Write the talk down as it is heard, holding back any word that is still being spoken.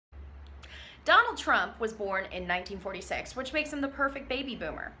Donald Trump was born in 1946, which makes him the perfect baby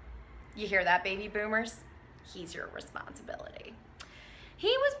boomer. You hear that, baby boomers? He's your responsibility. He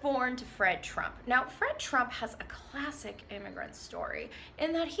was born to Fred Trump. Now, Fred Trump has a classic immigrant story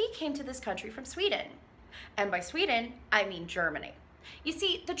in that he came to this country from Sweden. And by Sweden, I mean Germany. You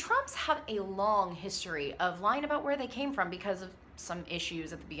see, the Trumps have a long history of lying about where they came from because of some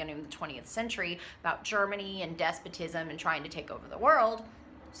issues at the beginning of the 20th century about Germany and despotism and trying to take over the world.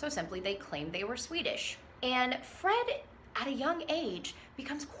 So simply, they claimed they were Swedish. And Fred, at a young age,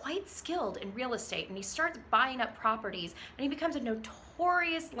 becomes quite skilled in real estate, and he starts buying up properties, and he becomes a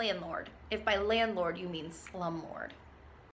notorious landlord, if by landlord you mean slumlord.